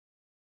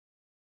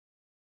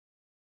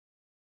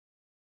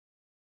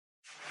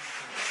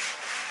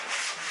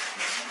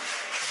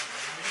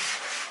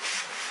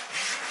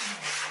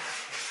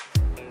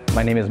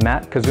My name is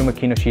Matt Kazuma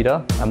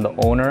Kinoshita. I'm the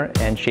owner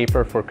and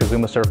shaper for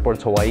Kazuma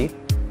Surfboards Hawaii.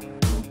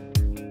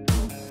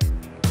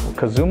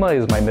 Kazuma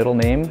is my middle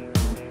name,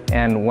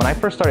 and when I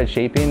first started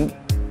shaping,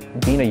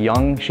 being a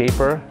young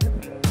shaper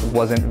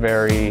wasn't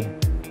very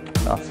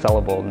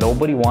sellable.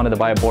 Nobody wanted to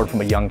buy a board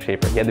from a young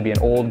shaper. You had to be an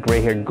old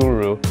gray-haired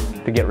guru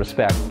to get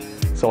respect.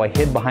 So I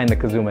hid behind the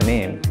Kazuma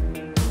name,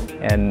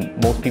 and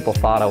most people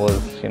thought I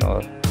was,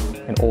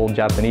 an old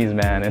Japanese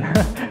man,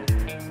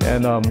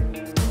 and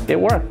it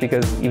worked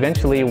because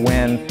eventually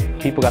when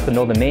people got to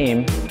know the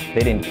name, they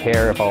didn't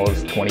care if I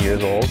was 20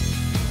 years old.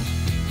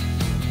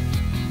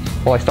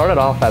 Well, I started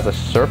off as a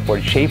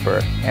surfboard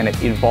shaper and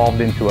it evolved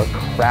into a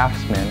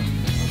craftsman.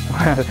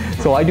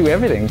 So I do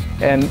everything,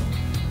 and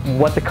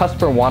what the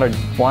customer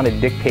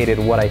wanted dictated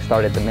what I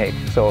started to make.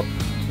 So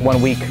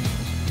one week,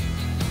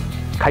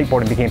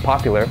 kiteboarding became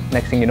popular.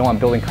 Next thing you know, I'm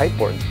building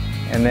kiteboards.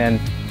 And then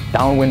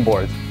downwind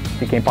boards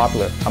became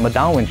popular. I'm a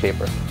downwind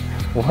shaper.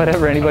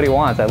 Whatever anybody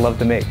wants, I love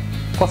to make.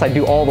 Plus, I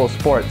do all those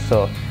sports,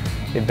 so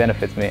it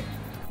benefits me.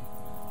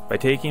 By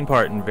taking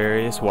part in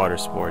various water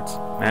sports,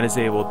 Matt is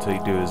able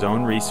to do his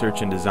own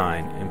research and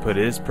design and put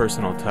his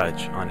personal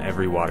touch on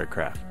every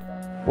watercraft.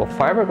 Well,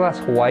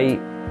 Fiberglass Hawaii,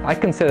 I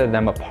consider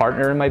them a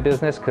partner in my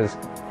business because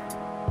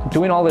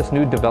doing all this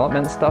new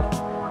development stuff,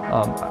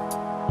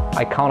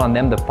 I count on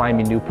them to find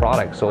me new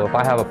products. So if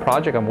I have a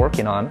project I'm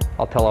working on,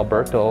 I'll tell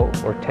Alberto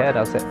or Ted,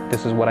 I'll say,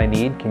 this is what I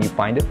need, can you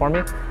find it for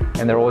me?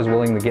 And they're always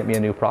willing to get me a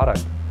new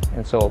product.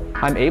 And so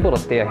I'm able to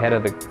stay ahead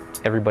of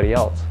everybody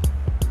else.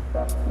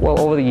 Well,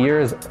 over the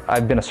years,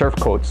 I've been a surf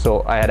coach,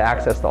 so I had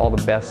access to all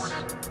the best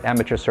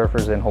amateur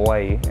surfers in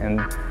Hawaii, and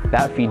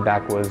that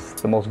feedback was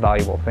the most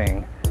valuable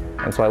thing.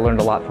 And so I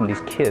learned a lot from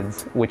these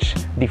kids, which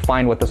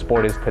define what the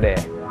sport is today.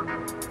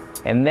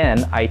 And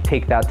then I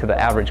take that to the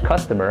average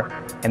customer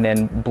and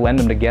then blend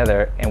them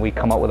together, and we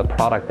come up with a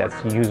product that's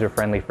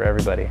user-friendly for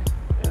everybody.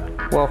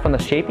 Well, from the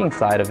shaping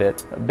side of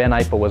it, Ben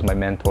Ipa was my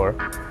mentor,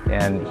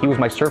 and he was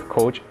my surf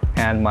coach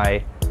and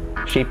my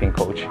shaping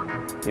coach,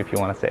 if you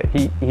want to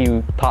say.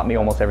 He taught me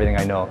almost everything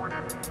I know.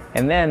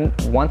 And then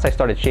once I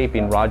started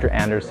shaping, Roger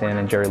Anderson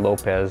and Jerry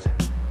Lopez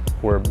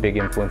were big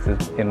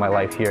influences in my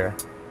life here.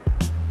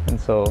 And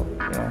so,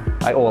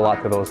 I owe a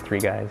lot to those three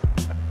guys.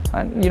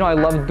 And, I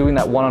love doing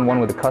that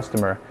one-on-one with the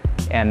customer,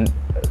 and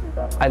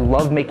I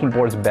love making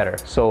boards better.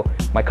 So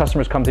my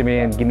customers come to me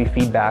and give me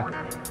feedback,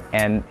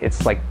 and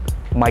it's like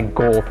my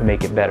goal to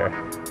make it better.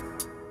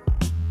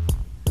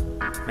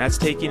 Matt's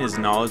taking his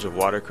knowledge of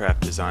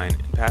watercraft design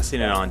and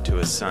passing it on to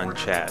his son,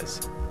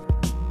 Chaz.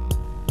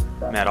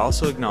 Matt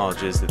also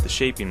acknowledges that the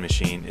shaping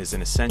machine is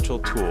an essential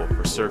tool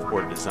for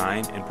surfboard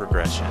design and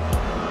progression.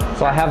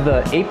 So I have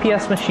the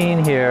APS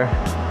machine here,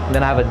 and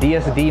then I have a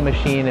DSD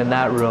machine in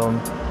that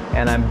room,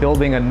 and I'm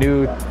building a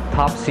new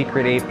top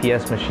secret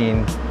APS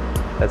machine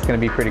that's going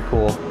to be pretty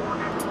cool.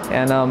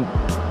 And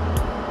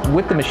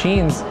with the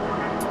machines,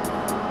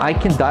 I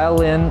can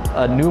dial in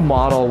a new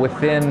model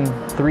within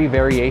 3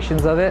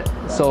 variations of it.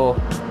 So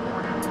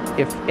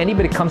if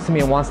anybody comes to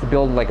me and wants to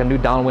build like a new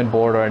downwind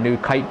board or a new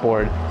kite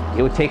board,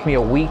 it would take me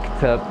a week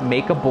to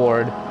make a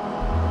board,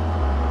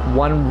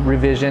 1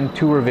 revision,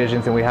 2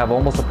 revisions, and we have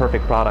almost a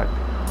perfect product.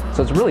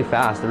 So it's really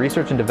fast. The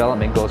research and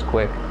development goes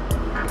quick.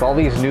 All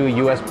these new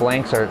US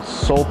blanks are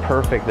so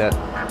perfect that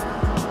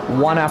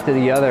one after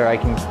the other I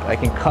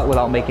can cut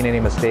without making any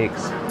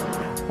mistakes.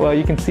 Well,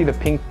 you can see the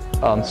pink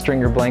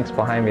stringer blanks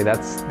behind me.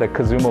 That's the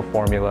Kazuma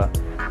formula.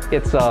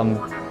 It's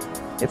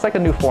like a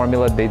new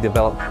formula they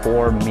developed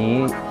for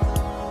me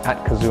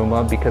at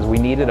Kazuma because we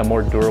needed a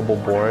more durable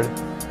board.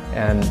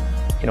 And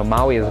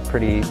Maui is a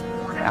pretty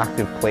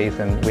active place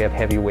and we have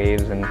heavy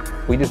waves, and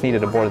we just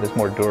needed a board that's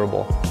more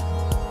durable.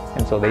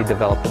 And so they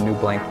developed a new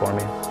blank for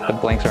me. The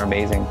blanks are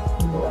amazing.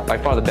 By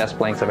far the best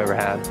blanks I've ever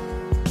had.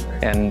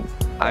 And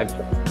I've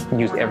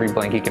used every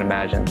blank you can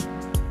imagine.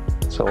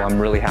 So I'm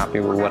really happy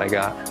with what I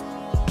got.